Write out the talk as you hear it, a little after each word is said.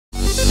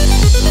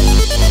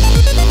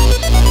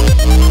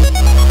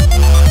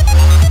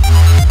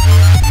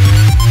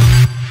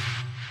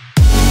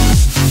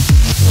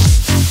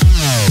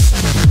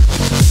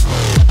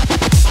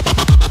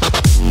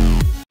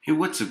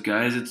What's up,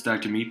 guys? It's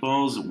Dr.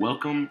 Meatballs.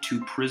 Welcome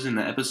to Prison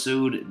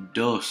episode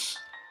dos.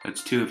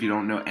 That's two if you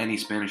don't know any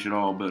Spanish at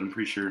all, but I'm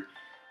pretty sure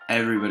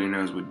everybody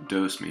knows what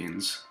dos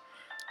means.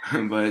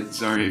 But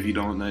sorry if you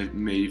don't, I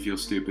made you feel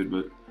stupid,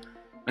 but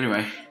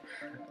anyway.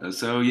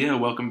 So yeah,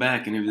 welcome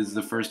back, and if this is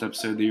the first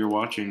episode that you're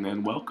watching,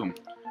 then welcome.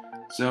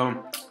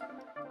 So,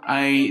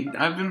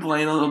 I've been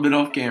playing a little bit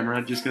off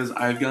camera just because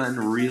I've gotten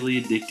really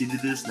addicted to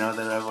this now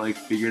that I've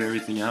figured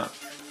everything out.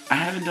 I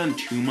haven't done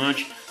too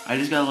much. I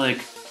just got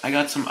I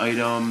got some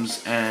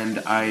items,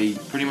 and I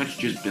pretty much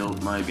just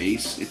built my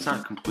base. It's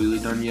not completely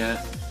done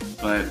yet,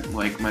 but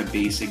my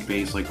basic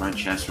base, my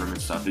chest room and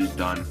stuff is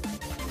done.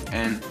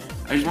 And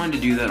I just wanted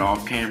to do that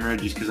off camera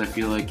just because I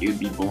feel like it would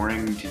be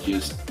boring to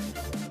just,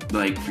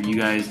 for you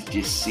guys to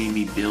just see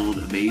me build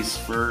a base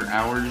for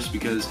hours,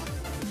 because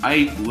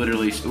I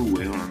literally, oh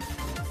wait, hold on.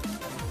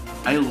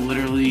 I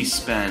literally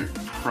spent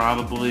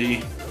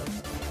probably,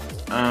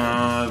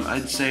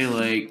 I'd say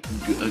a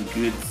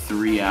good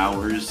 3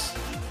 hours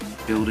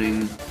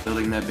building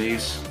that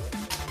base.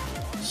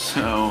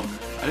 So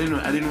I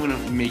didn't want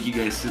to make you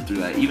guys sit through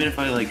that. Even if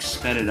I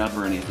sped it up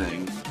or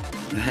anything,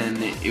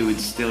 then it would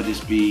still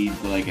just be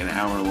an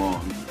hour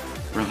long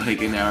or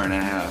an hour and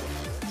a half.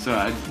 So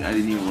I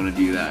didn't even want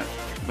to do that.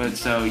 But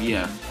so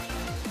yeah.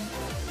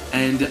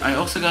 And I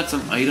also got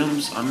some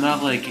items. I'm not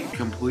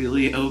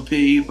completely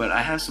OP, but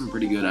I have some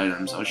pretty good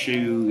items. I'll show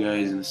you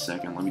guys in a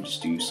second. Let me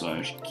just do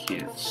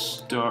 /kit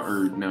start,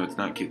 or no, it's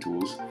not kit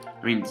tools.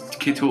 I mean,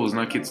 kit tools,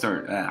 not kit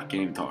start. Can't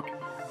even talk.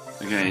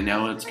 Okay,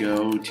 now let's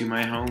go to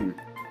my home.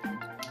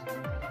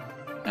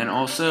 And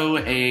also,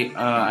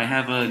 I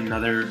have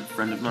another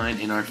friend of mine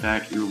in our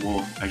faction.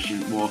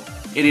 Well,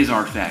 it is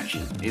our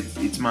faction.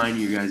 It's mine,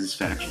 your guys'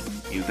 faction,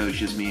 even though it's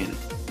just me in it.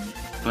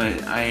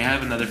 But I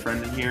have another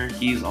friend in here.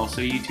 He's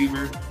also a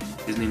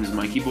YouTuber. His name is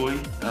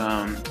Mikeyboy.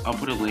 I'll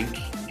put a link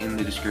in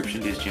the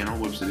description to his channel.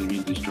 Whoops, I didn't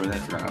mean to destroy that. I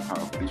forgot how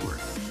powerful these were.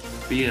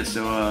 But yeah,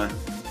 so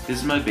this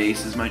is my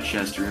base. This is my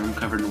chest room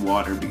covered in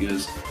water,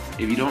 because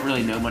if you don't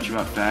really know much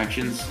about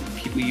factions,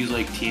 people use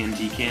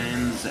TNT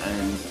cannons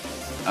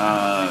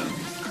and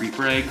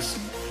creeper eggs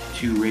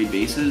to raid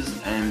bases,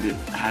 and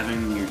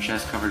having your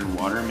chest covered in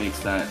water makes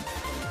that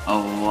a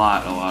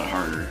lot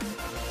harder.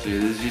 So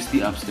this is just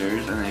the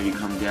upstairs, and then if you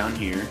come down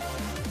here,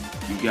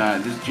 you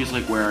got, this is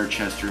just where our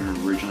chest room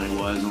originally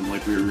was, and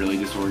we were really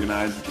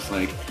disorganized, just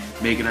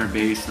making our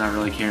base, not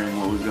really caring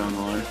what was going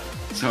on.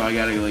 So I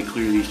gotta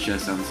clear these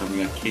chests out and stuff.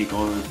 We got cake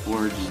all over the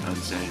floor, just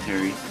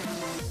unsanitary.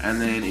 And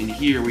then in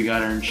here we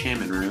got our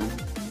enchantment room.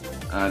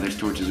 There's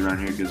torches around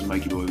here because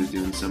Mikeyboy was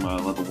doing some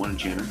level 1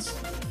 enchantments.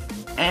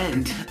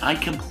 And I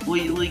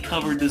completely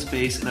covered this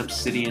base in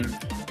obsidian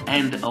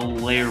and a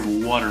layer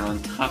of water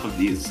on top of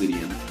the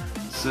obsidian.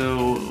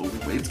 So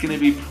it's gonna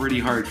be pretty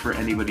hard for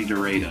anybody to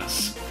raid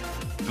us.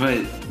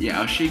 But yeah,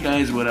 I'll show you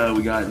guys what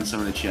we got in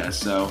some of the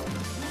chests. So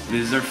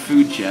this is our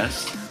food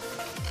chest.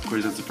 Of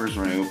course, that's the first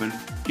one I opened.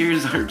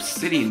 Here's our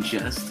obsidian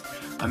chest.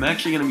 I'm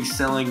actually gonna be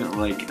selling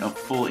a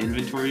full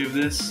inventory of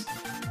this,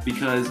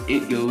 because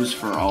it goes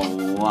for a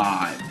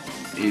lot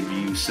if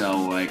you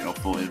sell a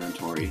full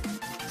inventory.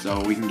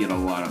 So we can get a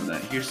lot of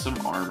that. Here's some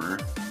armor.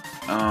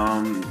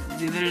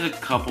 There's a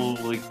couple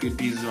good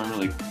pieces of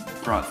armor,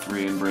 Prot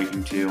 3 and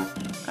Breaking 2.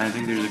 I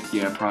think there's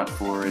Prot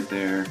 4 right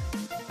there.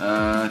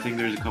 I think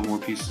there's a couple more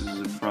pieces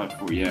of Prot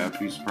 4. Yeah, a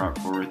piece of Prot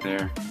 4 right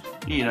there.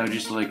 You know,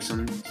 just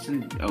some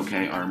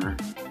okay armor.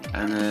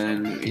 And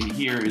then in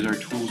here is our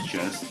tools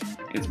chest.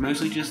 It's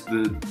mostly just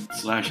the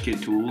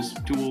 /kit tools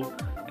tool,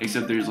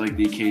 except there's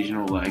the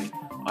occasional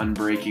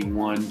Unbreaking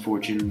 1,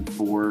 Fortune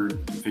 4,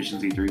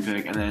 Efficiency 3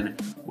 pick, and then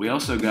we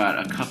also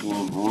got a couple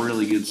of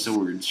really good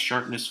swords,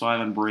 Sharpness 5,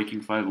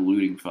 Unbreaking 5,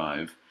 Looting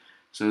 5.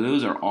 So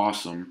those are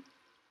awesome.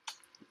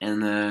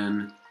 And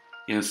then,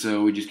 yeah,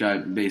 so we just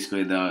got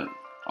basically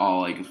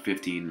all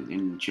 15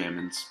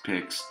 enchantments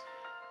picks.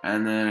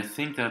 And then I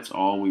think that's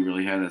all we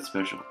really have that's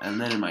special.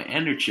 And then in my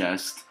ender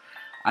chest,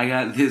 I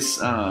got this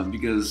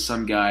because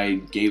some guy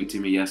gave it to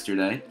me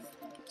yesterday.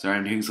 Sorry,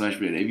 I'm doing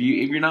 /bid. If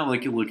you're not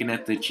looking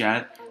at the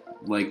chat,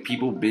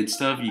 people bid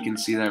stuff, you can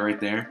see that right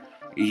there.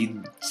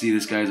 You see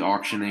this guy's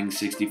auctioning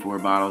 64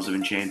 bottles of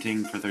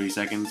enchanting for 30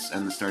 seconds,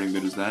 and the starting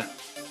bid was that.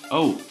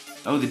 Oh,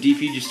 the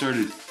DP just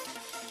started.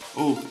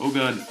 Oh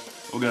god,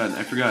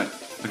 I forgot.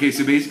 Okay,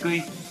 so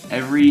basically,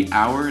 every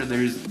hour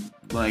there's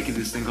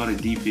this thing called a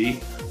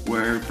DP,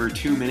 where for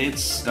 2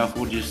 minutes stuff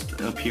will just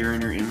appear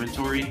in your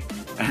inventory,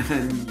 and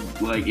then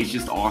it's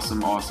just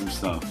awesome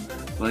stuff.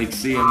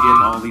 See, I'm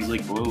getting all these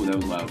whoa, that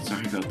was loud.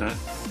 Sorry about that.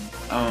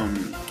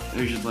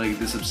 There's just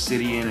this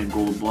obsidian and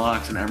gold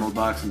blocks and emerald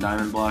blocks and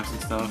diamond blocks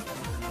and stuff.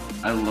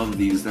 I love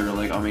these. They're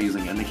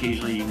amazing, and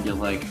occasionally you can get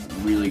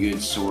really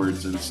good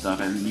swords and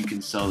stuff, and you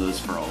can sell those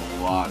for a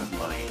lot of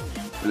money.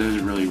 But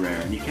those are really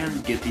rare, and you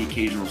can get the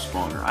occasional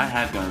spawner. I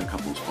have gotten a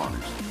couple of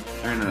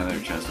spawners. They're in another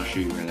chest. I'll show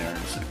you where they are in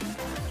a second.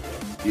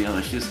 Yeah,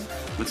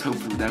 let's hope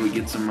that we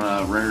get some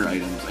rare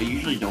items. I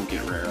usually don't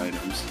get rare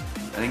items.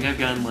 I think I've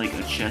gotten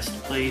a chest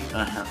plate,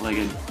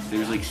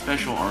 there's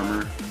special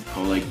armor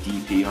called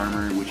DP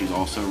armor, which is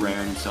also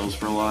rare and sells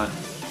for a lot.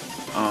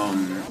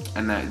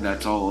 And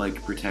that's all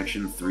like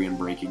protection 3 and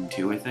breaking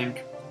 2, I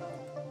think.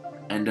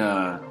 And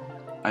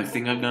I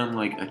think I've gotten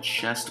like a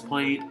chest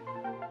plate,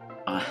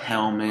 a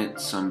helmet,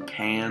 some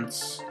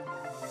pants.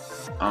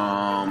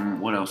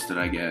 What else did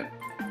I get?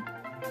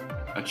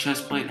 A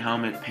chest plate,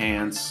 helmet,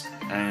 pants,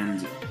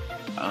 and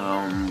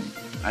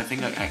I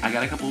think I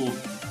got a couple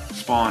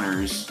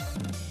spawners,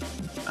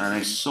 and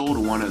I sold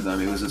one of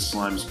them. It was a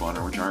slime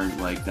spawner, which aren't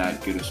like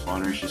that good of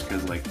spawners, just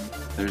because like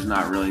there's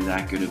not really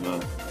that good of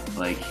a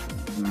like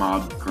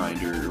mob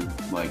grinder,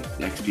 like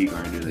XP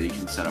grinder that you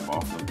can set up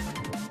off them.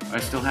 I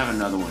still have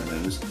another one of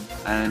those,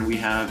 and we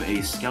have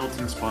a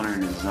skeleton spawner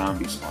and a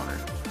zombie spawner.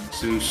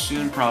 So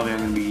soon, probably I'm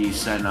gonna be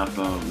setting up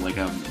like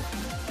a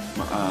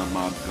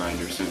mob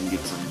grinder so we can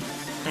get some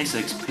nice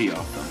XP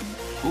off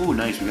them. Ooh,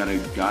 nice! We got a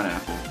god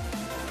apple.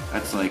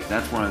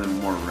 That's one of the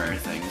more rare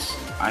things.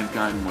 I've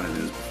gotten one of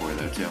those before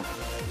though too.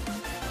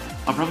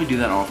 I'll probably do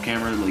that off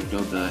camera, like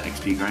build the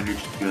XP grinder,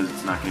 just because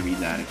it's not going to be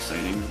that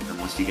exciting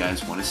unless you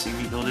guys want to see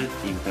me build it,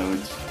 even though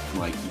it's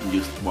like you can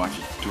just watch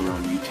a tutorial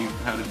on YouTube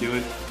how to do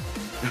it.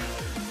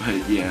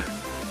 But yeah.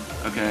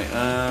 Okay,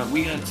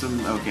 we got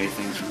some okay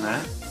things from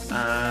that.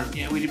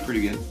 Yeah, we did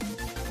pretty good.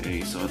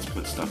 Okay, so let's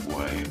put stuff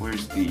away.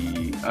 Where's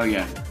the... Oh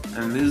yeah,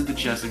 and this is the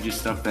chest of just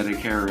stuff that I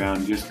carry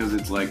around just because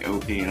it's like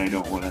OP and I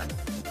don't want to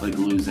like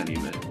lose any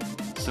of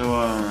it. So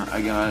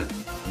I got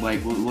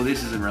like, well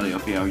this isn't really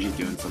OP, I was just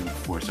doing something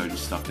before, so I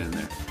just stuffed it in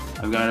there.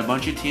 I've got a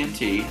bunch of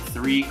TNT,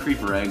 3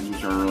 creeper eggs,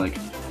 which are like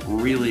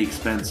really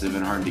expensive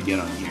and hard to get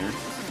on here.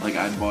 Like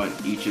I bought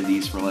each of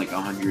these for like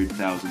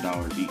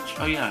 $100,000 each.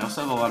 Oh yeah, I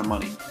also have a lot of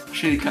money. I'll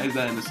show you guys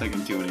that in a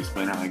second too and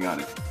explain how I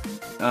got it.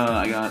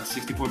 I got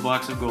 64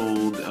 blocks of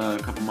gold, a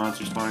couple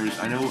monster spawners.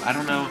 I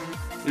don't know,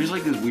 there's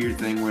like this weird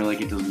thing where like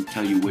it doesn't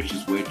tell you which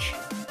is which,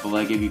 but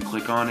like if you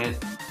click on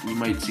it, you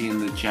might see in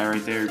the chat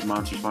right there,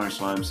 monster spawner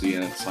slime, so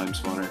yeah, that's slime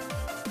spawner.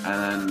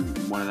 And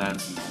then one of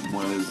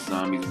those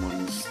zombies and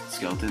one's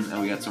skeleton.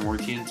 And we got some more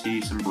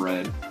TNT, some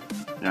bread.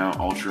 Now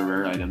ultra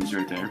rare items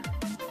right there.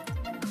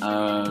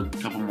 A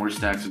couple more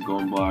stacks of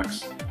golden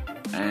blocks,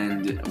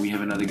 and we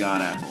have another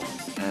god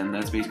apple. And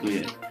that's basically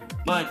it.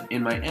 But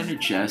in my ender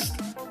chest,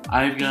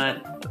 I've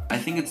got, I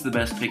think it's the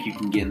best pick you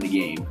can get in the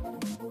game.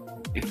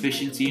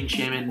 Efficiency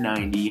enchantment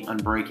 90,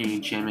 unbreaking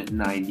enchantment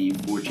 90,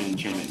 fortune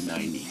enchantment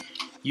 90.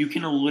 You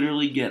can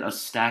literally get a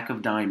stack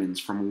of diamonds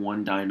from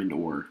 1 diamond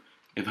ore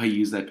if I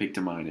use that pick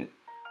to mine it,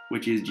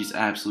 which is just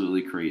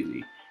absolutely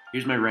crazy.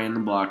 Here's my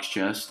random blocks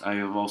chest. I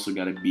have also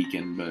got a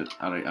beacon, but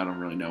I don't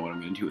really know what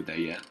I'm going to do with that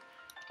yet.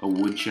 A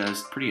wood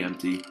chest, pretty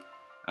empty.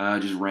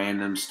 Just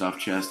random stuff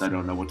chest I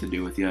don't know what to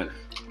do with yet.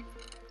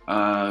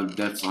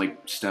 That's like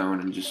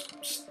stone and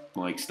just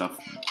like stuff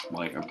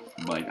like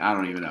I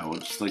don't even know,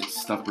 just like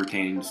stuff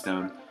pertaining to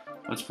stone.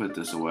 Let's put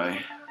this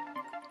away.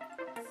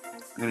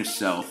 I'm gonna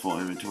sell a full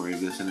inventory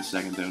of this in a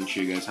second though and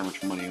show you guys how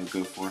much money it'll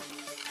go for.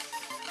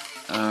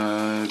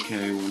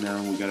 Okay, well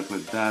now we gotta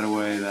put that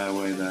away, that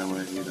away, that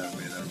away, that way, that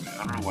way.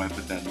 I don't know why I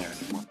put that in there, I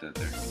didn't want that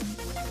there.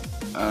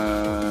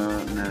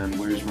 And then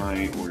where's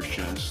my ore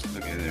chest?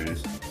 Okay, there it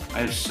is. I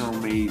have so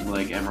many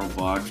like emerald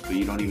blocks, but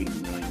you don't even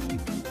really need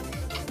them.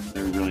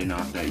 They're really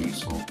not that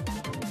useful.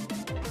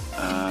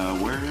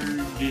 Where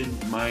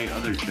did my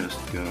other chest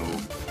go?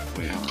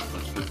 Wait, hold on,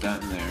 let's put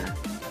that in there.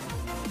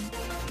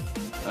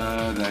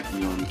 That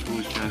can go in the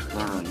tools chest,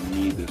 I don't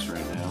really need this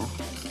right now.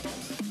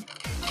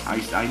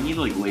 I need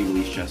like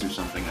Laidley's chest or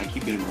something. I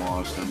keep getting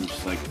lost. I'm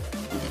just like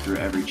looking through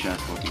every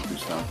chest looking for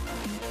stuff.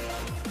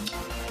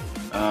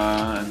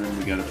 And then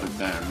we gotta put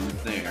that in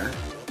there.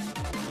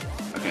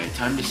 Okay,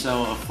 time to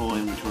sell a full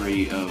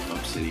inventory of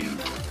obsidian.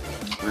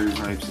 Where's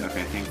my obsidian?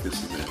 Okay, I think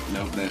this is it.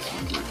 Nope, that's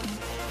one's it.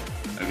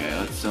 Okay,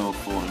 let's sell a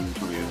full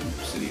inventory of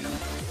obsidian.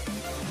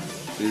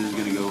 This is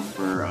gonna go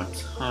for a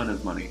ton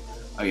of money.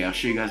 Oh yeah, I'll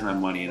show you guys my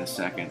money in a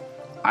second.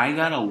 I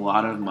got a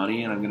lot of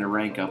money and I'm gonna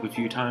rank up a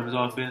few times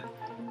off it.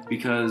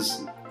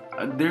 Because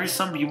there's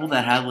some people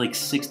that have like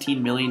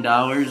 $16 million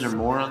or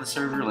more on the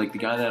server. Like the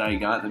guy that I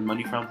got the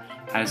money from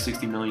has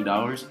 $60 million.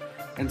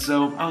 And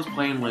so I was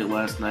playing late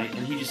last night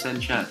and he just said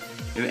in chat,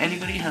 if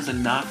anybody has a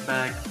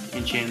knockback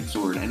enchanted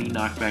sword, any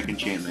knockback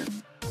enchantment,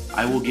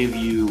 I will give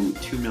you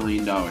 $2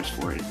 million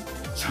for it.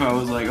 So I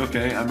was like,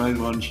 okay, I might as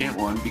well enchant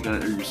one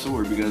because, or your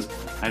sword, because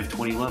I have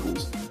 20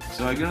 levels.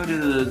 So I go to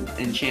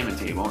the enchantment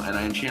table and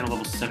I enchant a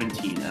level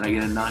 17 and I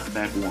get a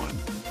knockback 1.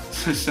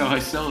 So I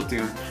sell it to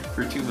him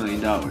for $2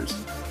 million.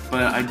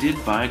 But I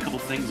did buy a couple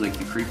things like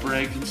the creeper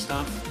eggs and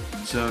stuff.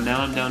 So now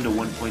I'm down to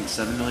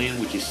 1.7 million,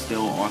 which is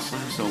still awesome.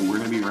 So we're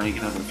going to be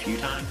ranking up a few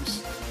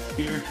times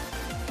here.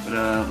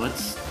 But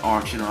let's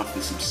auction off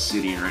this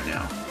obsidian right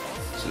now.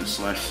 So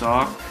slash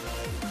sock.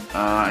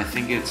 I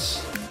think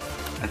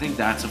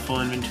that's a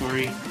full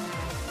inventory.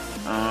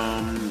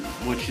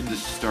 What should the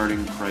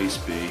starting price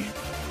be?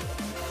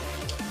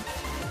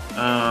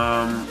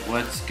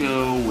 Let's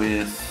go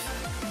with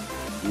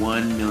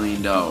 $1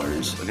 million.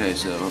 Okay,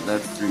 so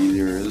that's 3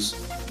 zeros.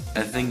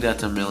 I think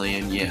that's a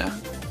million, yeah.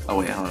 Oh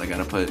wait, hold on, I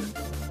gotta put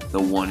the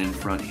 1 in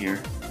front here.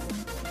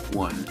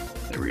 1,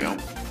 there we go.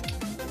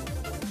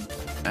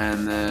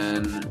 And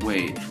then,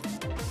 wait,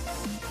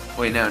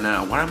 Wait, no,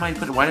 no. Why did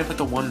I put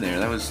the 1 there?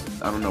 That was,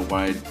 I don't know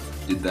why I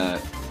did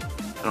that.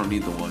 I don't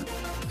need the 1.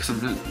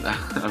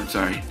 I'm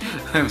sorry.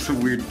 That was a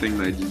weird thing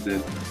that I just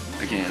did.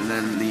 Okay, and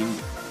then the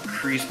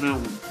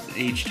increasement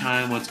each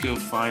time. Let's go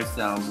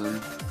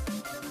 5,000.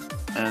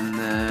 And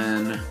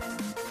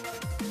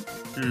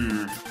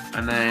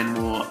then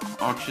we'll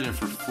auction it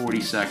for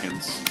 40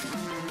 seconds.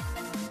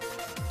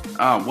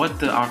 What?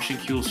 The auction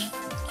queue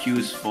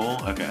is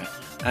full? Okay.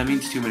 That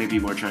means too many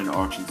people are trying to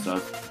auction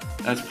stuff.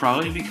 That's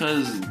probably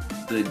because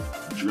the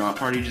drop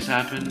party just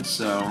happened,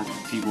 so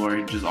people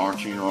are just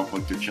auctioning off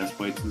like their chest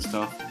plates and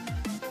stuff.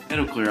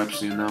 It'll clear up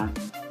soon though.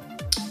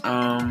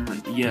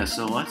 Yeah,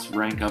 so let's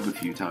rank up a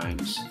few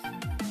times.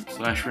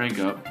 / rank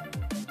up.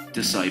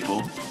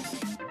 Disciple.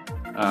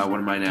 What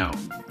am I now?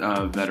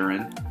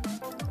 Veteran.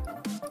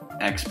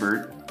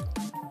 Expert.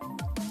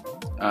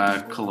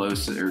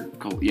 Closest.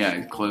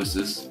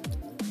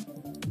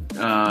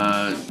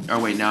 Oh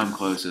wait, now I'm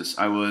closest.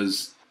 I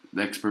was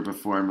the expert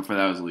before, and before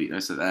that was elite. I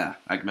said, I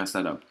messed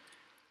that up.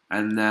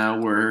 And now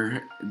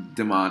we're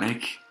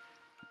demonic.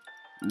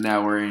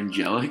 Now we're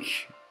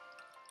angelic.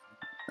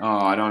 Oh,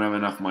 I don't have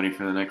enough money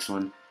for the next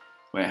one.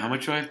 Wait, how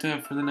much do I have to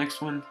have for the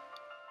next one?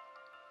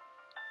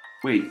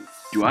 Wait,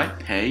 do I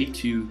pay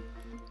to...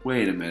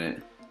 Wait a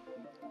minute.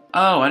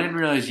 Oh, I didn't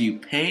realize you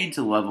paid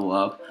to level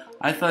up.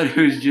 I thought it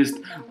was just,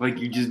 like,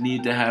 you just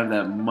need to have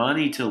that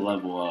money to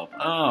level up.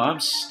 Oh, I'm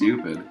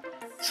stupid.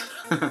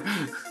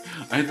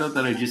 I thought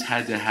that I just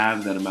had to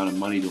have that amount of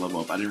money to level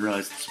up. I didn't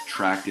realize it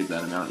subtracted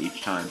that amount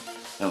each time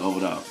that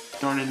leveled up.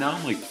 Darn it, now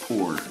I'm, like,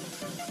 poor.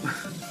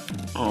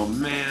 Oh,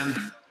 man.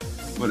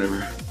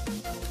 Whatever.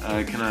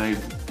 Can I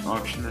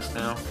auction this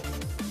now?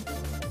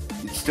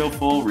 It's still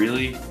full,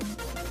 really?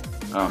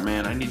 Oh,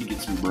 man, I need to get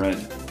some bread.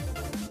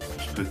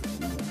 Just put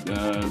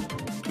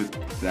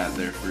that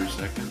there for a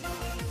second.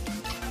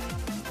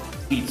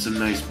 Eat some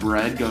nice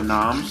bread, go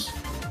noms.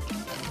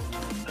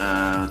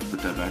 Let's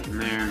put that back in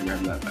there, grab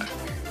that back.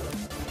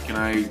 Can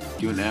I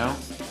do it now?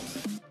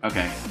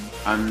 Okay,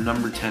 I'm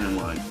number 10 in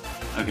line.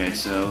 Okay,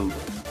 so,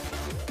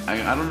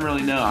 I don't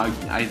really know.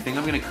 I think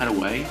I'm gonna cut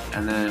away,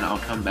 and then I'll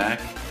come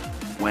back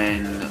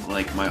when,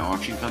 like, my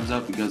auction comes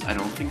up, because I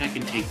don't think I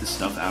can take the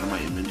stuff out of my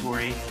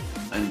inventory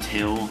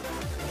until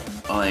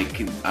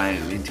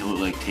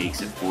it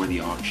takes it for the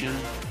auction.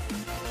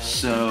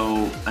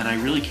 So, and I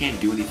really can't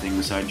do anything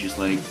besides just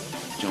like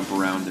jump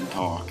around and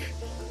talk.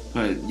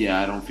 But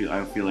yeah,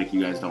 I feel like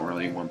you guys don't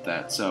really want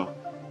that. So,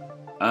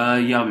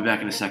 yeah, I'll be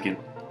back in a second.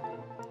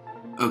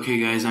 Okay,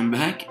 guys, I'm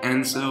back,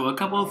 and so a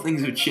couple of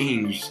things have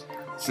changed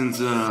since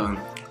I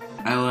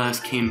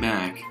last came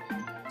back.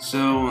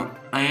 So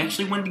I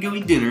actually went to go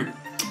eat dinner.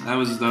 That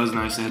was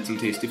nice. I had some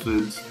tasty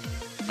foods,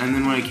 and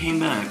then when I came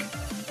back,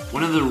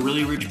 one of the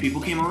really rich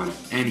people came on,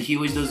 and he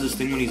always does this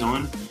thing when he's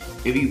on.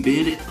 If you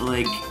bid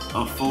like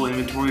a full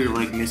inventory or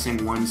like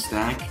missing 1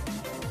 stack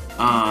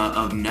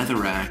of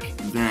netherrack,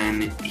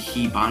 then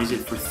he buys it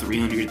for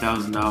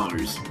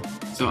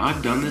 $300,000. So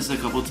I've done this a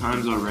couple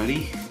times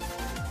already,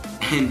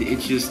 and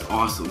it's just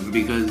awesome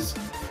because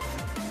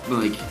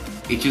like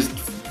it's just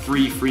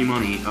free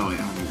money. Oh wait,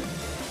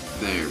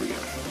 there we go.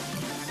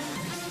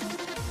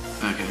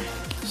 Okay,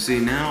 see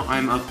now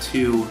I'm up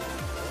to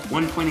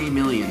 1.8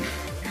 million.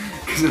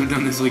 Because I've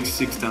done this like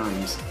 6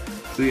 times.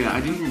 So yeah,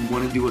 I didn't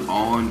want to do it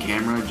all on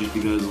camera just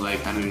because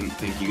like I didn't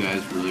think you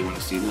guys really want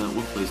to see that.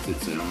 What place did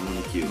it say? I'm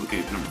really cute.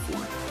 Okay, number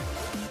 4.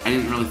 I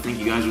didn't really think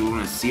you guys would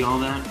want to see all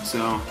that,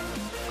 so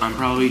I'm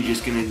probably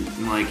just gonna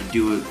like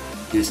do it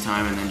this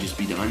time and then just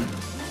be done.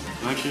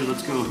 So actually,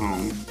 let's go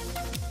home.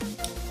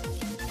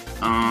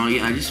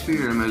 Yeah, I just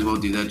figured I might as well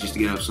do that just to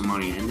get up some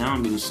money. And now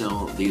I'm gonna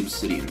sell the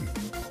obsidian.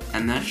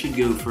 And that should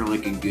go for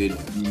like a good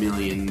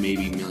million,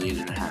 maybe $1.5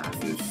 million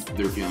if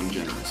they're feeling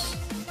generous.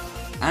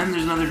 And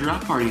there's another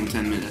drop party in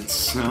 10 minutes,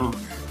 so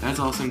that's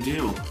awesome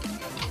too.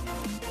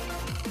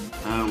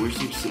 Where's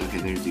the obsidian? Okay,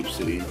 there's the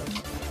obsidian.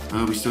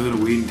 We still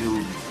gotta wait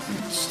until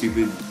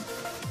stupid.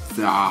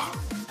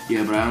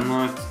 Yeah, but I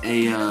unlocked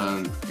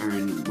or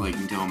like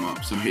until I'm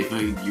up. Sorry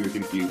if you're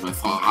confused. I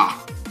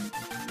thought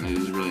it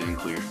was really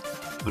unclear.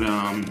 But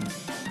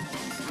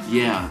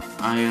yeah,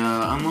 I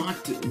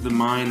unlocked the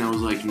mine that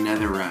was like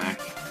netherrack.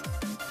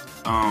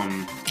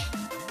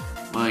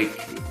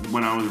 Like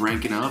when I was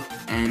ranking up,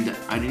 and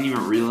I didn't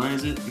even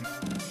realize it.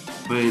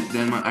 But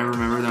then I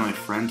remember that my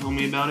friend told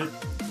me about it,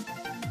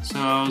 so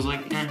I was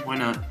like, why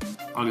not?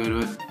 I'll go to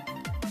it.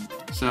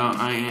 So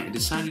I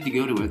decided to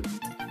go to it,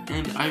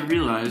 and I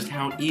realized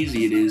how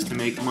easy it is to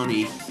make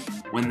money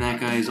when that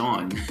guy's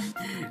on.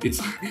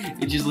 It's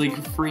just like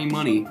free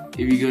money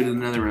if you go to the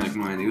netherrack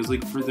mine. It was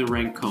like for the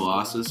rank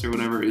Colossus or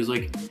whatever. It was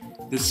like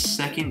the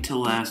second to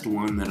last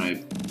one that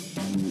I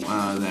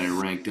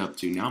ranked up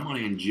to. Now I'm on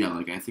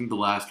angelic. I think the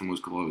last one was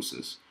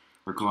Colossus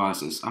or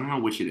Colossus. I don't know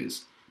which it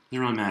is.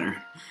 Doesn't really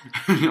matter.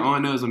 All I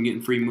know is I'm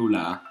getting free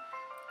Moolah.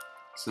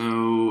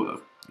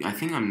 So I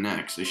think I'm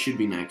next. I should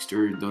be next,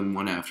 or the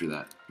one after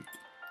that.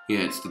 Yeah,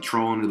 it's the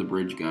troll under the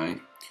bridge guy.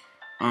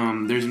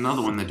 There's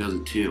another one that does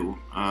it too.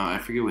 I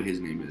forget what his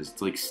name is.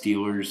 It's like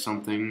Steeler or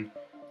something.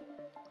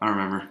 I don't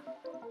remember.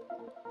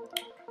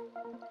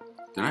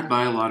 Did I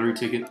buy a lottery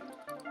ticket?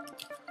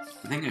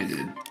 I think I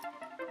did.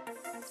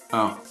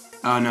 Oh.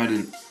 Oh, no, I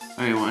didn't.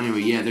 Okay, well,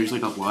 anyway, yeah, there's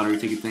like a lottery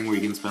ticket thing where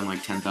you can spend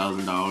like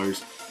 $10,000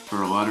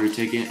 for a lottery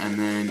ticket, and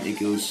then it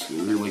goes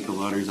through, like, the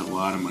lottery's a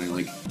lot of money.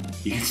 Like,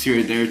 you can see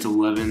right there, it's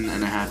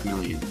 11.5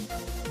 million.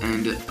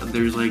 And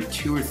there's like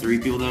 2 or 3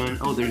 people that win.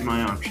 Oh, there's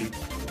my option.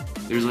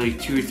 There's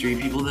like 2 or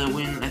 3 people that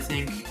win, I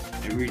think,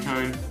 every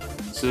time.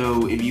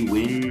 So if you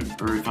win,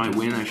 or if I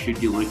win, I should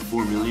get like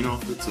 4 million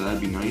off it, so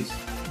that'd be nice.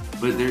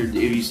 But there, if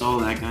you saw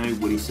that guy,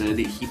 what he said,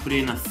 he put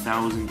in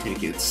 1,000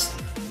 tickets.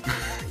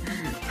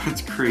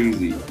 That's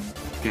crazy.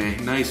 Okay,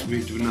 nice,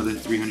 moved to another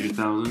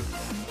 300,000.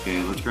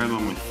 Okay, let's grab all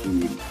my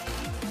food.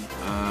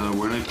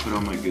 Where did I put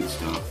all my good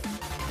stuff?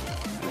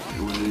 Okay,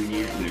 was it in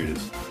here? There it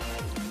is.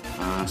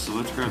 So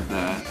let's grab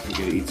that. We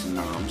gotta eat some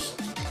noms.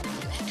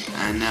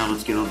 And now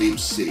let's get all the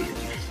obsidian.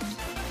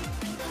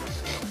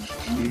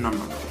 Nom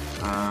nom.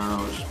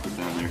 Let's just put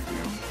that in there for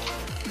now.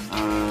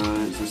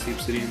 Is this the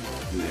obsidian?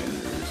 There it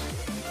is.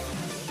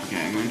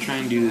 Okay, I'm gonna try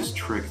and do this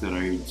trick that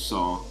I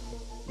saw.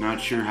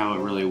 Not sure how it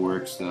really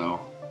works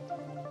though.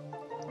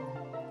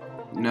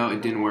 No,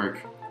 it didn't work.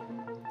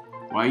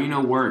 Why you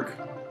no work?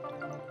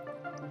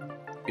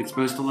 It's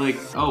supposed to like,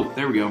 oh,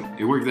 there we go.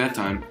 It worked that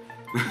time.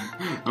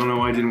 I don't know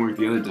why it didn't work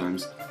the other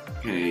times.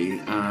 Okay,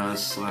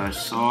 slash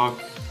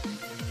sock.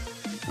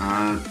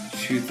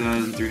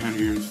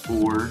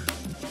 2,304.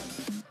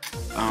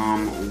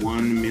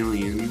 1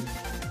 million.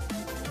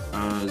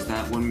 Is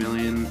that 1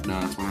 million? No,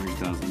 that's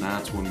 100,000.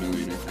 That's 1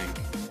 million, I think.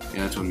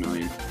 Yeah, that's 1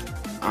 million.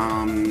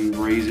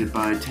 Raise it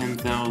by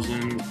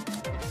 10,000.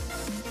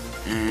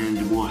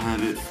 And we'll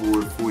have it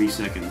for 40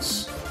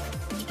 seconds.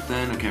 But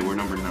then, okay, we're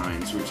number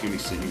 9, so we're just gonna be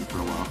sitting for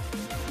a while.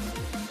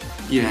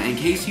 Yeah, in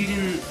case you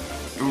didn't,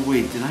 or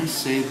wait, did I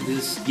say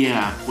this?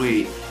 Yeah,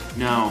 wait,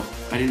 no,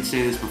 I didn't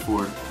say this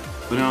before.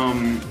 But,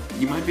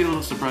 you might be a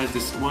little surprised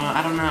this, well,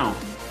 I don't know.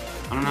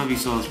 I don't know if you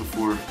saw this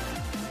before.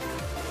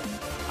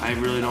 I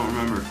really don't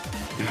remember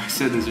if I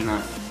said this or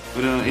not.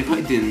 But, if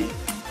I didn't,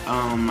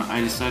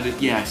 I decided,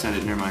 yeah, I said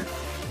it, never mind.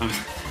 I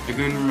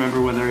couldn't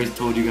remember whether I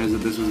told you guys that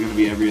this was going to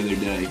be every other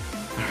day.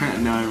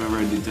 Now I remember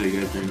I did tell you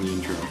guys during the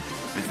intro,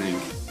 I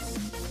think.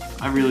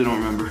 I really don't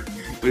remember.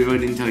 But if I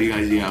didn't tell you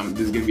guys, yeah,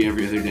 this is going to be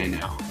every other day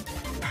now.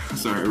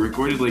 Sorry, I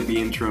recorded like the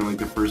intro and like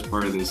the first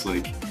part of this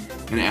like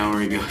an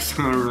hour ago,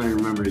 so I don't really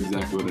remember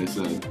exactly what I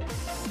said.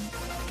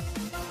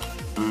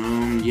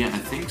 Yeah, I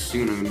think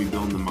soon I'm going to be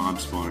building the mob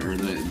spawner, or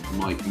the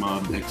like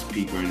mob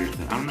XP grinder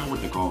thing. I don't know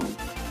what to call it.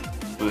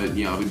 But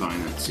yeah, I'll be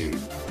buying that soon.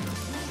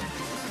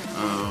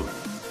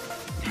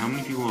 How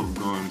many people have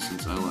gone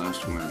since I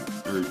last went,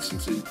 or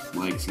since I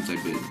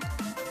bid?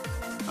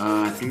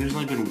 I think there's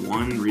only been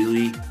 1,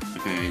 really.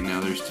 Okay, now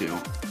there's 2.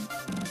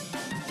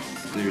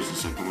 There's the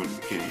second one.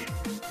 Okay,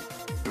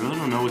 I really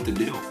don't know what to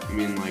do. I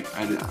mean, like,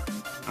 I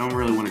don't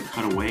really want to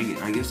cut away.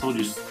 I guess I'll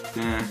just,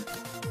 yeah,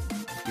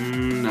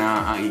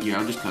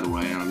 I'll just cut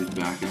away, and I'll be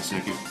back in a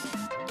second.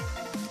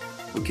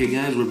 Okay,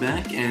 guys, we're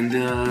back, and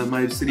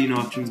my obsidian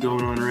auction's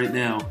going on right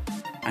now.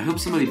 I hope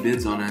somebody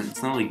bids on it.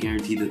 It's not like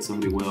guaranteed that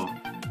somebody will.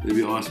 It'd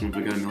be awesome if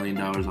I got $1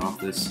 million off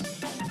this.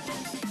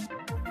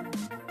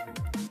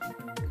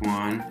 Come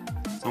on.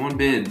 Someone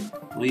bid.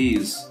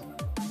 Please.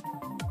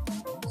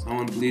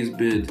 Someone please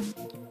bid.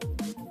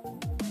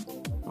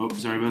 Oh,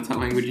 sorry about that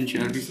language in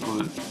chat if you saw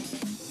that.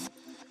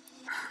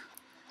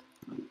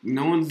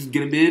 No one's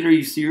gonna bid? Are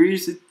you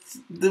serious? It's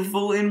the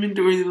full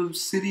inventory of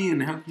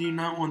obsidian. How can you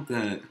not want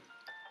that?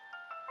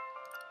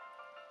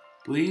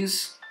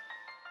 Please?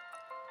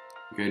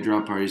 Okay,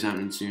 drop party's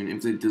happening soon.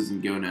 If it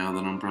doesn't go now,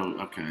 then I'm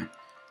probably... Okay.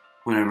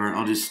 Whatever,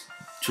 I'll just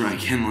try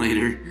again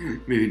later.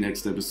 Maybe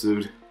next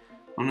episode.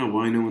 I don't know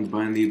why no one's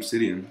buying the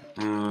obsidian.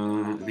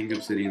 I think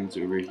obsidian's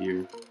over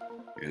here.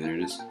 Okay, there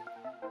it is.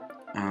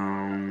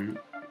 Can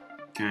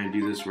I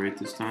do this right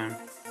this time?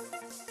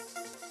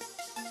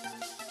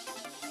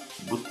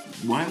 What?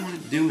 Why won't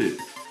it do it?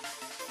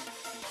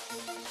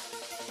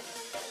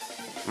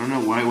 I don't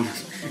know why it would.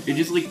 It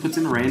just like puts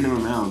in random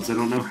amounts. I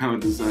don't know how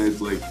it decides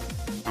like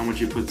how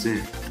much it puts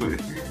in, but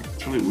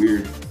it's really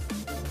weird.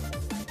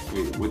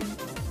 Wait, what?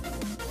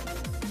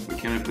 Why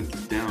can't I put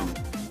this down?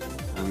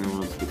 And then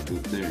we'll put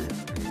this there.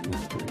 And then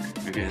that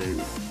there. Okay, there we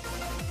go.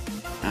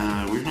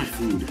 Where's my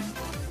food?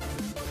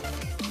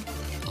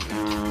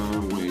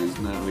 Wait,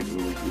 isn't that like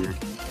over here?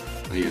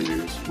 Oh yeah, there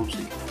it is.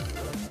 Whoopsie.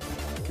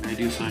 Can I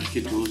do slash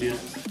kit tools yet? I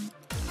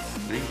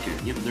think I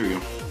can. Yep, there we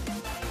go.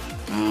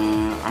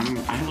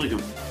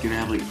 Gonna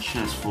have like a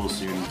chest full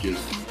soon,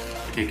 just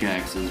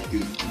pickaxes,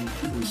 because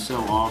this is so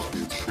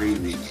often, it's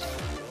crazy.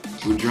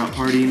 We'll drop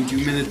party in 2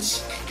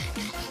 minutes.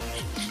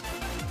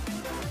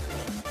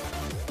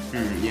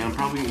 Yeah, I'm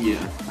probably,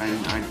 yeah, I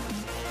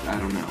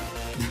don't know.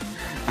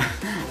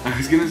 I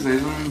was gonna say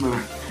something,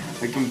 but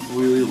I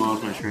completely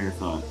lost my train of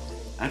thought.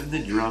 After the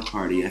drop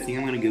party, I think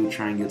I'm gonna go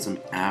try and get some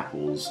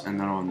apples, and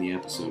then I'll end the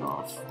episode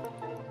off.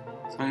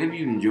 So if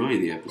you enjoy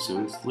the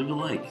episodes, leave a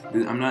like.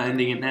 I'm not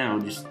ending it now,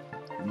 just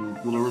a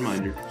little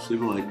reminder. Just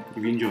leave a like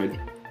if you enjoyed.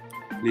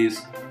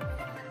 Please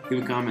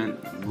leave a comment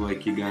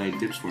like you got any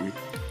tips for me.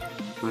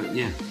 But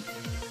yeah.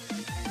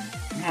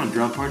 Come on,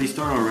 drop party,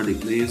 start already,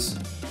 please.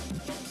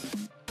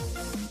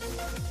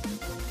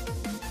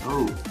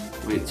 Oh,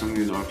 wait,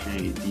 somebody's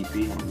auctioning a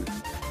DP helmet.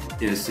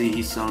 Yeah, see,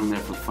 he's selling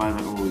that for $500.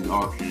 Oh, he's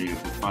auctioning it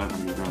for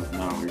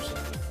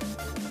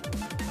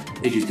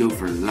 $500,000. They just go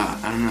for a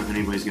lot. I don't know if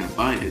anybody's gonna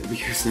buy it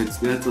because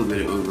that's a little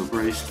bit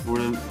overpriced for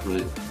them,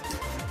 but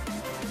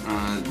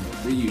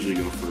they usually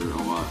go for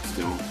a lot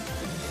still.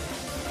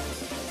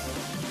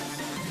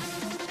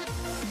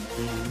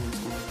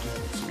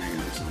 Sorry, I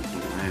got something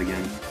stuck in my head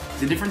again.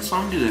 It's a different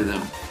song today,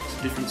 though. It's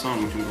a different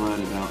song, which I'm glad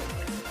about.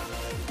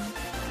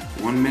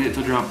 1 minute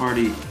till drop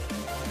party.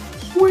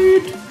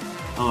 Sweet!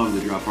 I love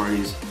the drop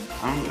parties.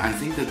 I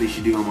think that they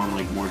should do them on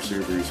like more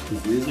servers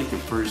because this is like the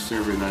first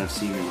server that I've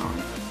seen it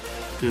on.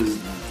 Because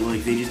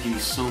like they just give you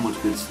so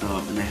much good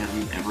stuff and they have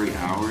them every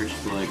hour. It's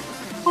just like,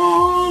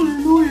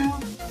 hallelujah.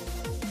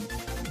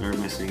 Or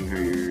am I singing her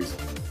ears?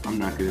 I'm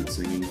not good at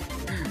singing.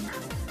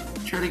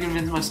 Try to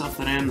convince myself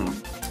that I am though.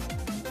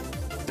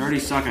 30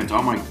 seconds.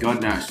 Oh my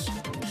goodness.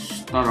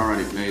 Start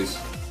already, please.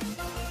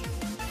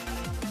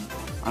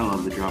 I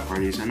love the drop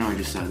parties. I know I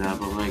just said that,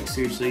 but like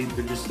seriously,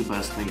 they're just the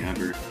best thing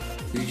ever.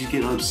 You just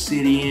get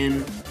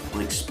obsidian,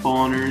 like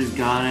spawners,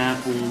 god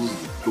apples,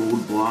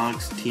 gold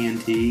blocks,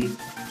 TNT.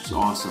 It's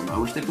awesome. I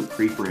wish they put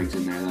creeper eggs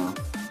in there though.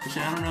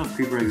 Actually, I don't know if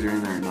creeper eggs are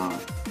in there or not.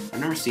 I've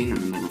never seen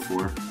them in there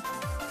before.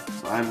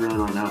 So I really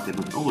don't know if they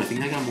put. Oh, I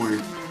think I got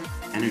more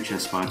ender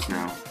chest spots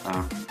now.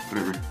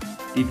 Whatever.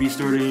 DP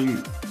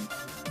starting.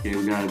 Okay,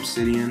 we got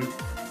obsidian.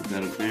 Put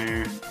that up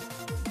there.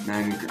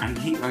 Magma.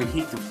 I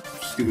hate the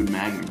stupid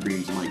magma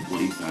creams and like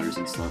blaze powders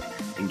and stuff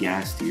and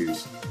gas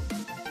tiers.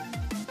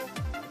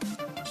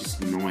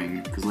 Just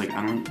annoying because like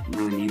I don't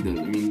really need those.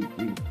 I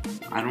mean,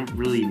 I don't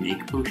really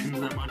make potions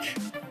that much.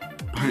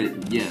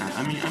 But yeah,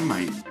 I mean, I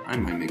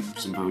might make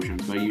some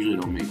potions, but I usually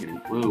don't make any.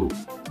 Whoa,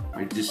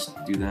 I just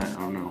do that. I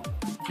don't know.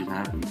 What just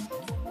happened?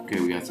 Okay,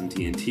 we got some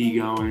TNT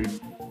going.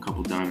 A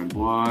couple diamond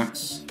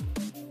blocks. A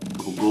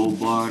couple gold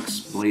blocks.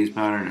 Blaze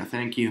powder. No,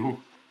 thank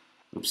you.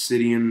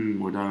 Obsidian.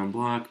 More diamond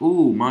block.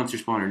 Ooh, monster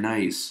spawner.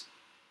 Nice.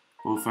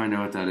 We'll find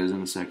out what that is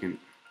in a second.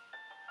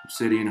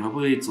 Obsidian.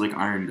 Hopefully it's like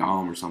iron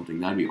golem or something.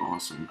 That'd be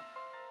awesome.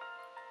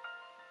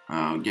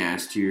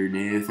 Gas tier.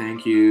 No,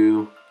 thank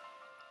you.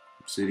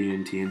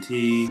 Obsidian,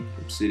 TNT,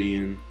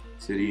 obsidian,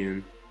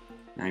 obsidian,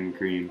 magma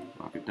cream,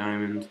 block of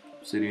diamond,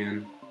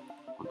 obsidian,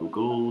 block of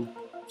gold,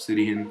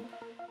 obsidian.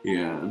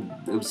 Yeah,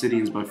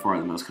 obsidian's by far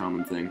the most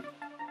common thing.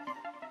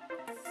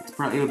 It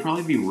would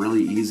probably be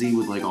really easy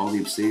with like all the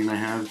obsidian I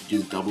have to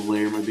just double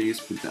layer my base,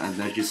 but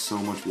that's just so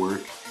much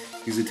work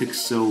because it took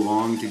so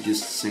long to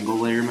just single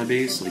layer my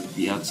base, like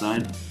the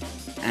outside,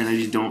 and I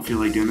just don't feel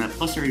like doing that.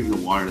 Plus, there's even the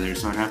water there,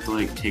 so I'd have to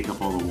like take up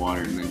all the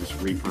water and then just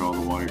re-put all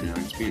the water down.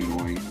 It's be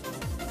annoying.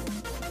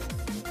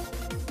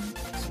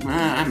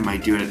 I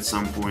might do it at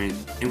some point.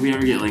 If we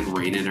ever get like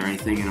raided or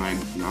anything and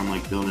I'm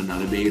like building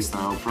another base,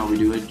 then I'll probably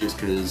do it just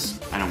because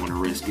I don't want to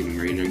risk getting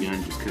raided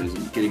again, just because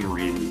getting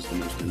raided is the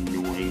most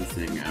annoying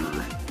thing ever.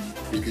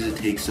 Just because it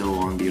takes so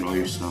long to get all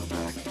your stuff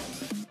back.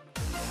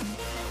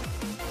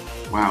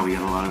 Wow, we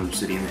got a lot of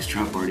obsidian this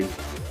drop party.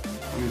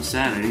 I'm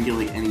sad, I didn't get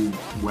like any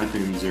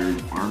weapons or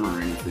armor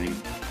or anything.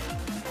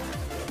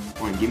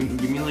 Come on, give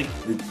me like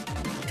the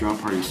drop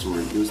party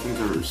sword. Those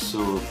things are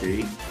so OP.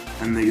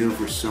 And they go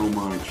for so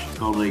much. It's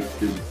called like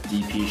the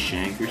DP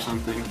Shank or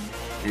something.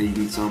 And you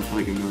can sell them for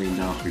like $1 million.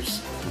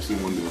 I've seen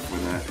one go for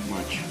that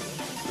much.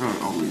 I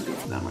don't always go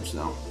for that much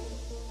though.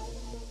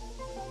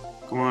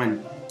 Come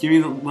on, give me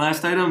the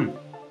last item.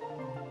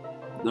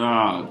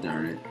 Oh,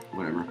 darn it.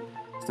 Whatever.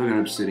 Still got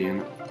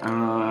obsidian.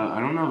 I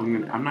don't know if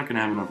I'm not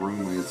gonna have enough room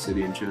in my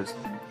obsidian chest.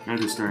 I'm gonna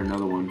have to start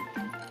another one.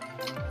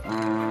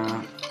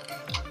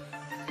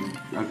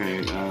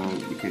 Okay,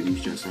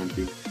 these chests are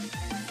empty.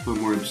 Put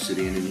more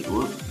obsidian in.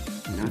 Whoop.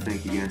 No,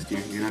 thank you, gas tier.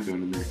 You're not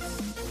going in there.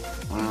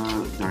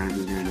 Darn it,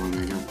 there's gonna go in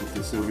there. Gonna put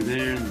this over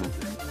there and that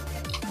there.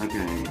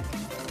 Okay.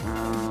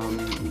 We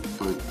can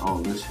put all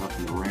this stuff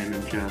in the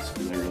random chest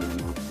because I really don't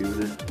know what to do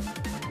with it.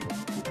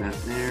 Put that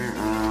there.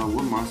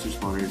 What monster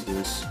spawner is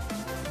this?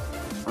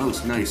 Oh,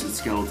 it's nice. It's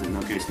skeleton.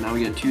 Okay, so now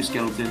we got 2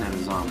 skeleton and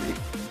a zombie.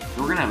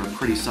 So we're gonna have a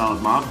pretty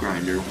solid mob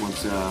grinder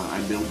once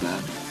I build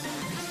that.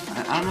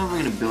 I don't know if I'm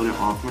gonna build it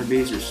off my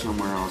base or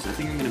somewhere else. I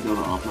think I'm gonna build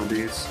it off my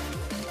base.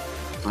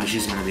 But it's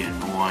just gonna be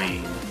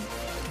annoying.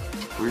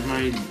 Where's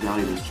my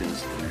valuables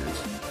chest? There it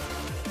is.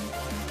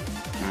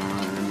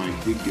 And my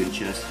good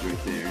chest is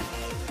right there.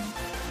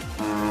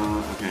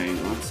 Okay,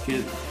 let's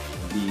get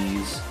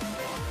these.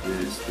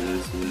 This.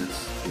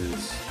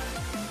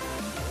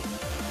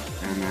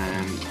 And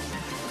then,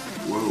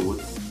 whoa,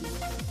 what?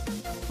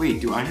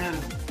 Wait, do I have?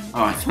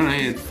 Oh, I thought I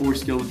had 4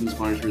 skeleton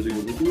spawners for a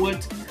second. Like,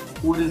 what?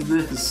 What is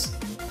this?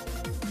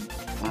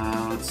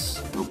 Let's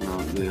open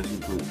up this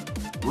and put.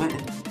 What?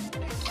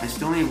 I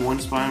still only have 1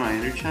 spot in my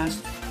ender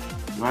chest?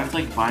 Do I have to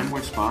like buy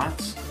more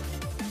spots?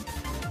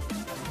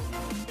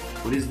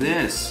 What is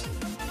this?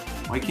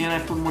 Why can't I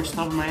put more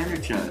stuff in my ender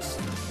chest?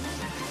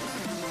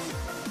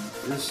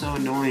 This is so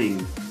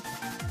annoying.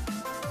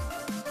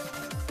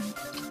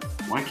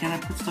 Why can't I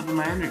put stuff in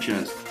my ender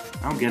chest?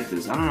 I don't get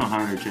this. I don't know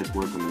how ender chests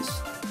work on this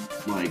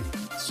like,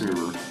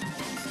 server.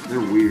 They're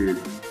weird.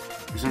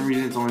 For some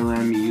reason, it's only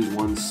letting me use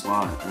one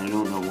slot, and I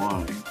don't know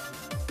why.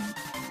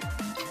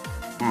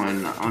 Oh,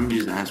 and I'm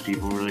just ask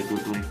people really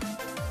quickly.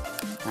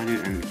 How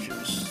do ender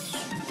chests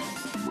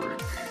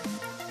work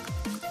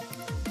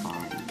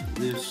on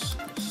this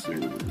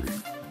server?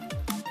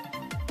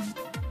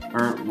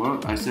 Or,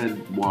 what? I said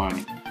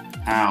why.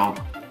 How?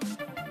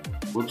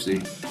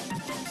 Whoopsie.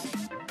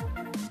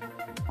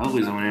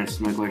 Hopefully someone answers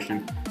my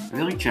question. I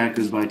feel like chat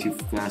goes by too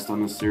fast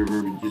on this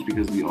server just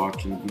because of the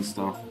auctions and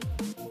stuff.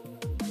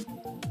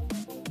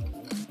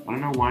 I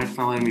don't know why it's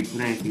not letting me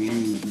put anything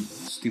in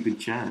stupid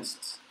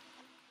chests.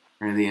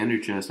 Or the ender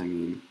chest, I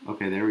mean.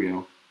 Okay, there we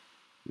go.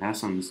 Now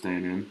something's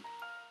staying in.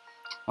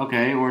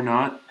 Okay, or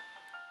not.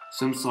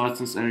 Some slots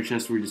in this ender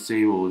chest were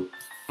disabled,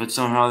 but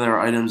somehow there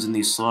are items in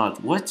these slots.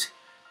 What?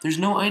 There's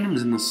no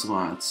items in the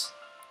slots.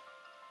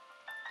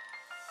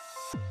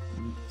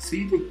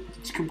 See,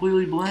 it's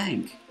completely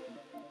blank.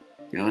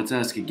 Yeah, let's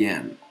ask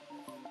again.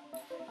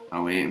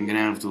 Oh wait, I'm gonna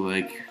have to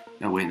like...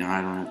 Oh wait, no,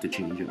 I don't have to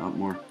change it up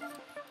more.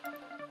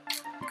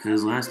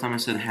 Because last time I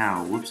said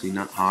how. Whoopsie,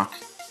 not hawk.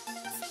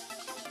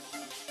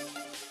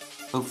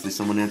 Hopefully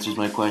someone answers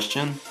my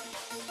question.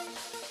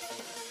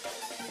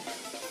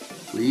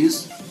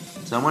 Please?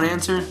 Someone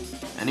answer?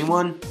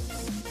 Anyone?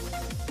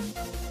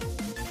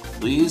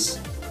 Please?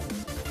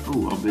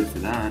 Ooh, I'll bid for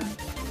that.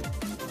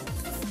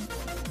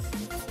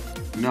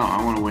 No,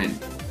 I want to win.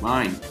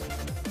 Mine.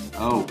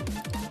 Oh.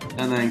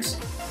 No thanks.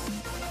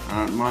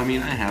 Well, I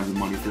mean, I have the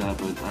money for that,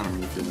 but I don't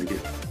really feel like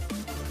it.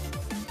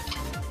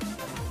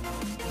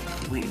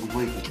 Wait,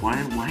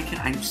 why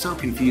can't... I'm so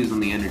confused on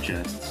the ender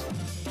chests.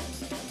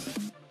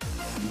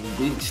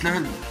 It's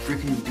not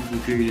freaking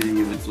duplicating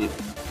it, it's like...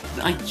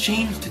 I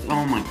changed it,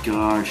 oh my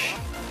gosh.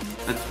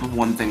 That's the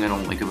one thing I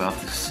don't like about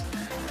this.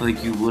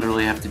 Like, you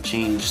literally have to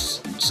change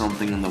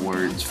something in the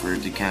words for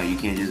it to count. You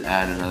can't just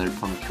add another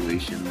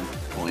punctuation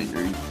point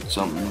or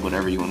something,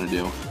 whatever you want to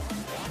do.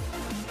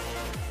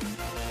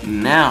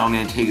 Now I'm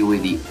going to take away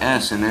the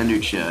S in ender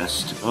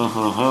chest. Oh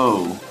ho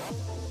ho.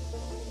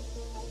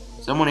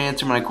 Someone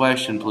answer my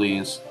question,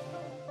 please.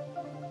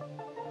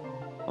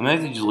 I'm going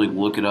to have to just like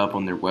look it up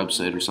on their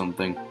website or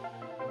something.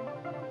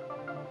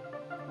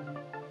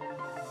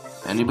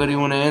 Anybody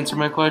want to answer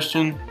my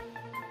question?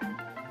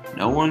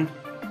 No one?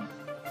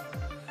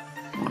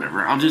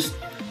 Whatever. I'll just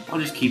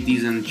keep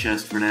these in the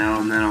chest for now,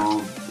 and then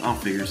I'll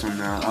figure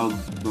something out. I'll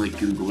like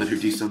Google it or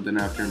do something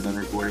after I'm done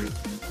recording.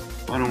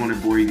 I don't want to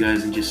bore you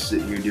guys and just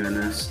sit here doing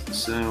this.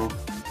 So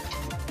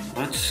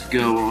let's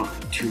go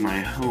to my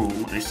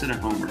home. I said a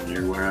home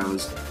earlier where I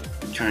was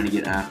trying to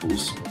get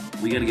apples.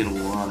 We gotta get a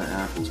lot of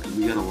apples because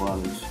we got a lot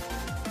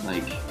of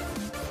like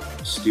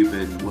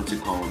stupid, what's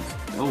it called?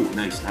 Oh,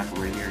 nice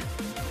apple right here.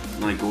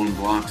 Like golden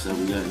blocks that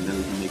we got and then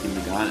we can make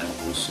into god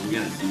apples. So we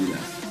gotta do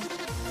that.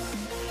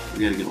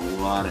 We gotta get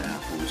a lot of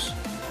apples.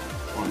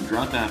 Come on,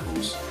 drop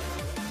apples.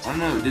 I don't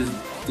know,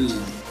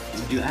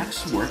 do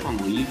axes work on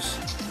leaves?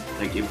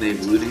 Like if they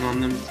have looting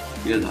on them?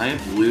 Because I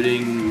have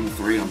looting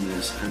 3 on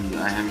this and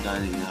I haven't got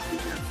any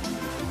apples yet from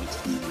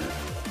them.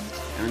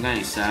 I haven't got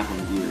any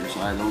saplings either, so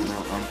I don't know.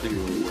 I don't think it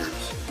really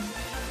works.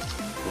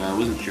 But I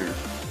wasn't sure.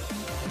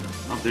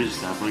 Oh, there's a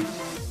sapling.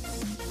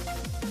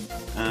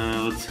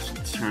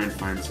 Let's try and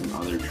find some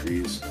other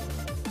trees.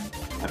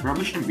 I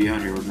probably shouldn't be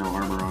out here with no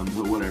armor on,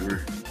 but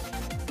whatever.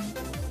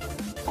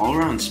 All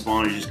around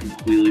spawn is just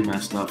completely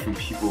messed up from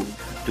people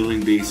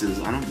building bases.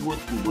 I don't know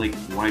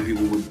why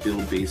people would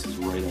build bases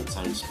right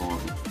outside of spawn.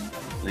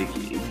 Like,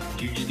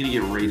 you're just gonna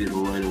get raided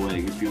right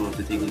away because people have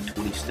to take like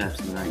 20 steps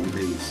and they're at your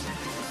base.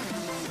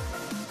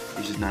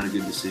 It's just not a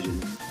good decision.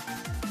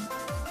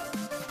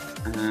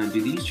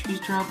 Do these trees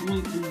drop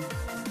like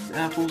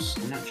apples?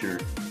 I'm not sure.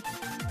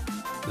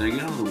 Did I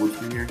get all the wood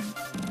from here?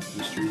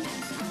 This tree?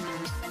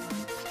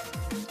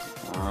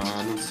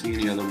 I don't see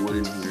any other wood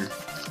in here.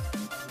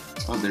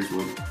 Oh, there's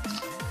wood.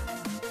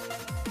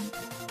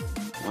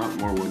 Oh,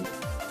 more wood.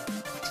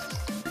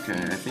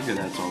 Okay, I think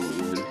that's all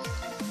the wood.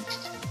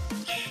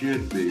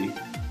 Should be.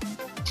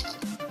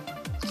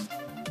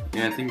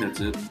 Yeah, I think that's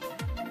it.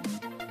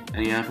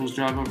 Any apples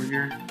drop over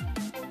here?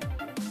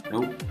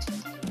 Nope.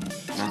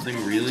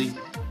 Nothing really?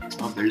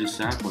 Oh, there's a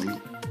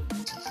sapling.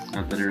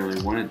 Not that I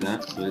really wanted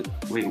that, but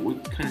wait,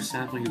 what kind of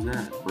sapling is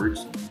that? Birch?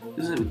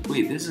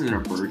 Wait, this isn't a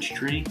birch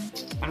tree?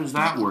 How does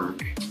that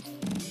work?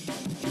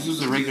 This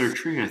was a regular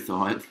tree, I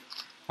thought.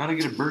 How'd I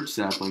get a birch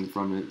sapling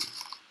from it?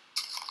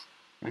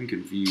 I'm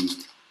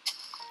confused.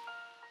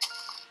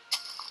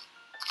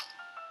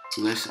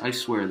 I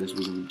swear this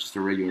was just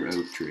a regular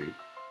oak tree.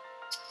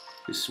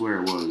 I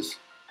swear it was.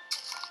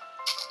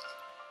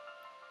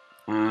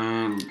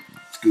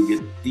 Let's go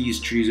get these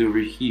trees over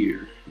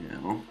here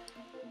now.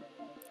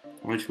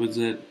 How much was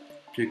that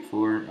pick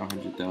for?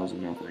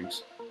 100,000, no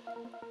thanks.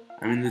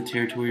 I'm in the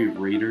territory of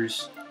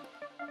raiders.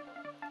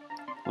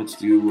 Let's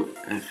do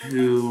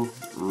F2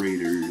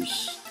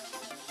 raiders.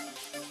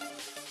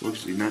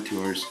 Oopsie, not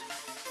 2 hours.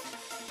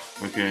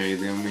 Okay,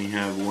 they only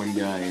have 1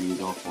 guy and he's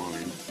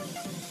offline.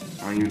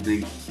 I don't even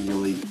think he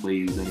really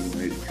plays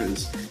anyway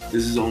because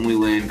this is only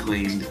land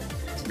claimed.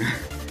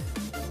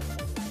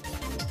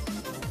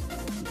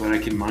 But I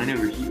can mine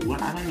over here.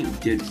 What? I don't even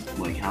get,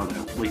 like, how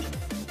that, like,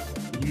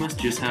 you must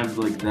just have,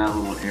 like, that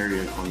little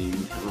area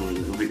claimed,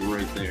 like,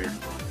 right there.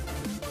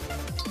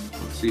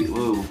 Let's see,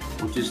 whoa,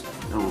 what just,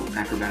 oh,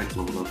 acrobatics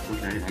leveled up.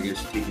 Okay, I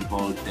guess taking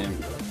falling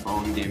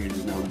damage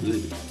is no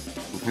good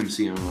with him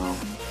CMO.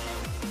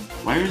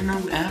 Why is no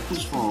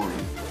apples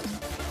falling?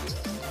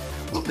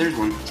 Oh, there's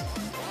one.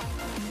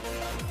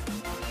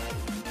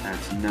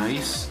 That's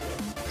nice.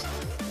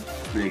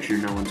 Make sure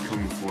no one's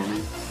coming for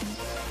me.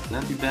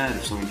 That'd be bad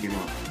if someone came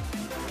up.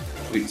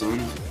 Wait,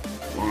 someone's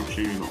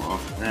launching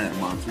off that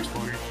monster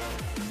spawner.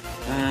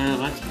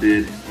 Let's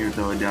bid. Here,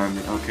 throw it down.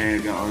 Okay, I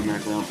got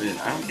automatically outbid.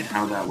 I don't get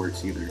how that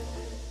works either.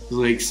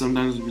 Like,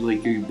 sometimes it'll be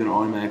like you've been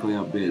automatically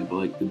outbid, but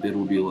like the bid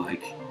will be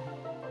like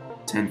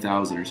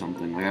 10,000 or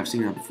something. Like, I've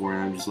seen that before,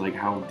 and I'm just like,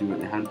 how did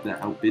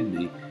that outbid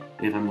me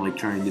if I'm like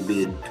trying to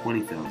bid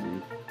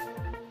 20,000?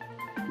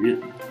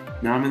 Really?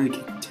 Now I'm in the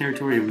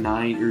territory of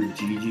 9 or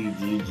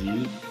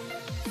GGGG.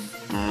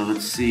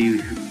 Let's see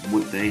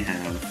what they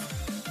have.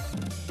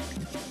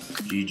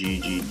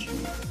 GGGG.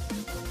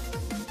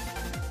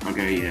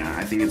 Okay, yeah,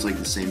 I think it's like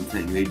the same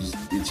thing.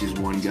 It's just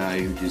one guy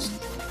who just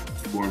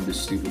formed a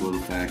stupid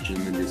little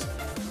faction and just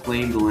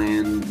claimed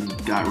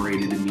land, got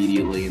raided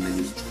immediately, and then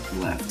just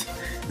left.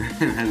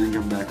 And hasn't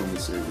come back on the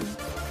server.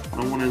 I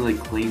don't want to like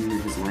claim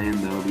his land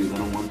though, because I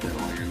don't want that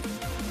land.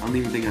 I don't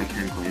even think I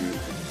can claim it.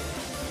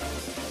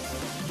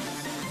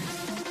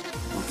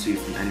 Let's see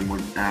if any more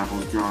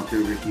apples dropped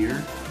over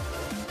here.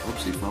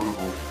 Oops, he fell in a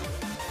hole.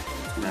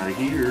 Let's get out of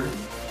here.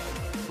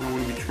 I don't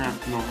want to be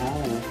trapped in a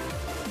hole.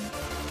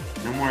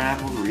 No more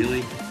apples,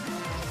 really?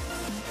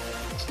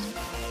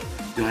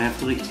 Do I have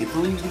to like hit the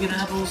leaves to get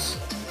apples?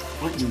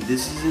 What?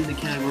 This is in the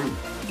category.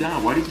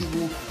 God, why do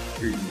people?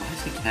 Why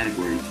is the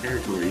category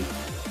territory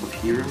of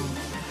hero?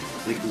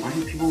 Like, why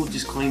do people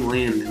just claim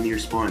land near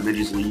spawn and then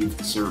just leave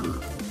the server?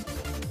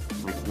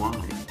 Like, why?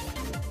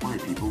 Why,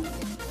 people?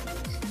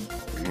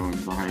 No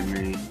one's behind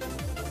me.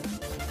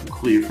 I'm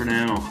clear for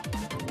now.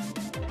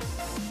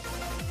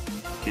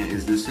 Okay,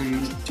 is this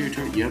in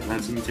territory? Yep,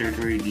 that's in the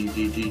territory.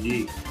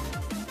 GGGG.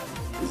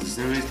 Is this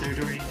anybody's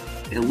territory?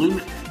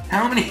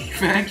 How many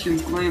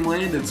factions claim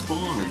land at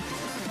spawn?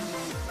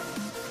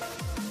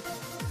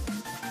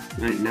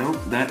 Like, nope,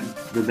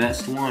 the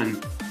best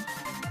one.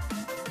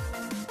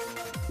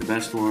 The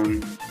best one.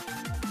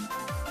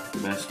 The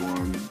best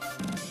one.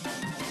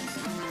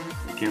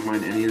 I can't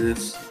find any of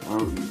this.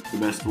 Oh, the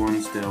best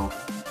one still.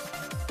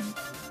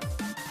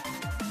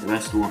 The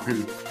best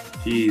one.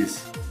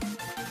 Jeez.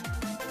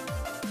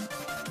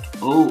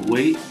 Oh,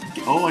 wait.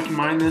 Oh, I can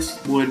mine this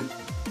wood.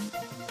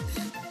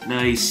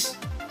 Nice.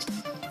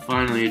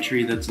 Finally, a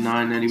tree that's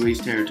not in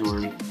anybody's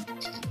territory.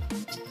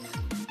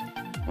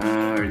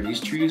 Are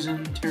these trees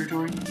in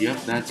territory?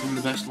 Yep, that's in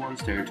the best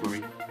one's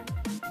territory.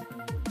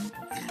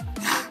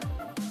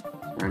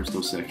 I'm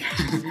still sick.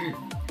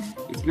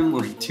 It's been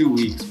like 2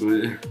 weeks,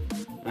 but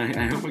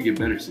I hope I get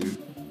better soon.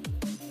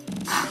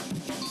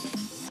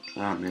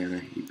 Oh man, I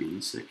hate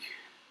being sick.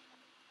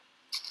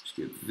 Just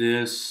get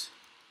this.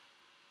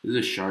 This is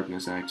a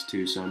sharpness axe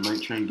too, so I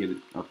might try and get it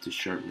up to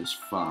sharpness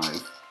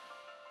 5.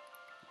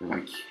 If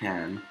I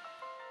can.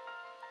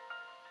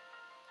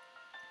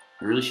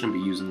 I really shouldn't be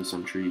using this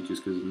on trees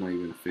just because it's not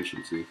even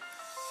efficiency.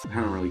 I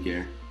don't really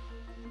care.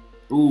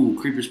 Ooh,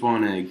 creeper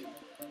spawn egg.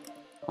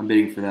 I'm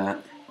bidding for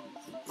that.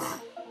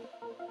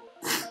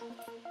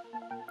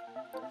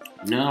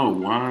 No,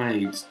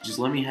 why? Just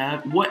let me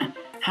have... What?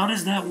 How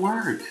does that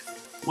work?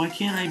 Why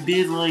can't I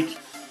bid like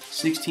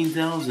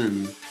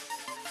 16,000?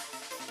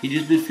 He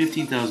just bid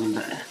 15,000.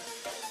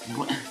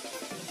 What?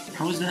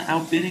 How is that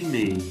outbidding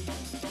me?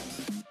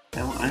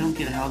 I don't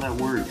get how that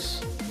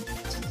works.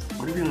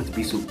 Why do we have to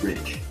be so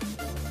rich?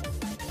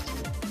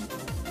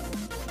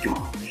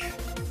 Gosh.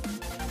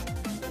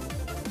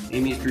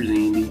 Amy's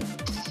Cruise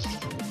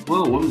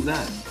Whoa, what was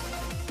that?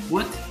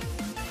 What?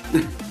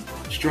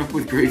 Struck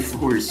with great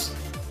force.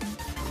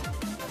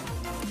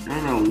 I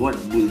don't know what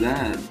was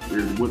that,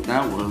 or what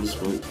that was,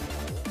 but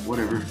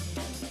whatever.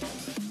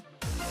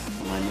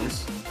 Am I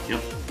miss?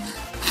 Yep.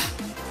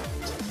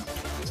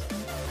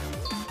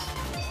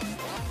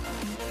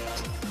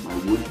 My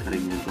wood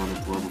cutting has gone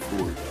up to level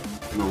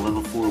 4. I'm a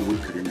level 4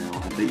 woodcutter now.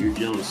 I bet you're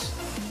jealous.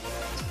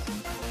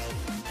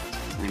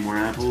 Any more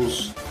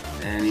apples?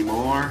 Any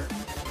more?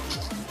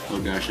 Oh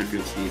gosh, I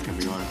feel a sneeze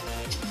coming on.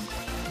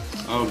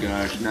 Oh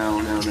gosh, no.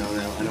 I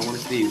don't want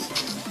to sneeze.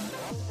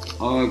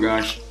 Oh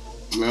gosh.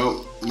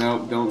 No,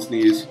 don't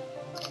sneeze.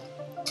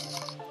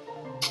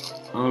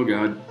 Oh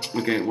god.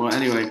 Okay, well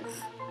anyway.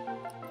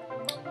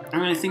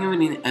 I think I'm gonna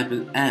need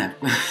an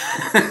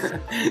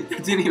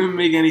It didn't even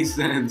make any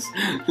sense.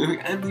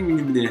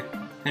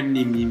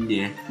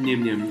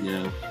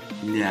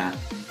 Yeah.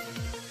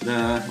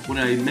 What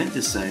I meant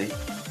to say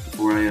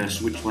before I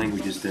switch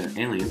languages to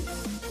alien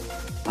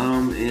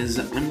is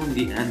I'm going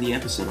to end the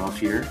episode off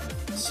here.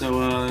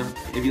 So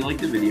if you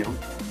liked the video,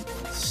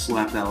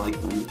 slap that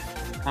like button.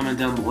 Comment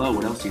down below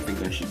what else you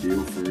think I should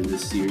do for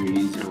this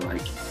series, or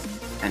like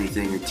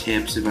anything, or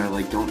tips if I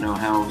like don't know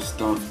how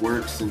stuff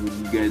works and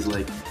you guys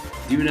like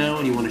do know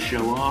and you want to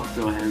show off,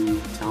 go ahead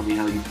and tell me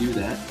how you do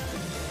that.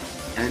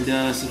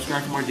 And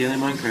subscribe for more daily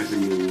Minecraft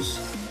videos.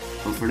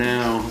 But for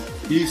now,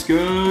 peace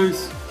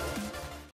guys!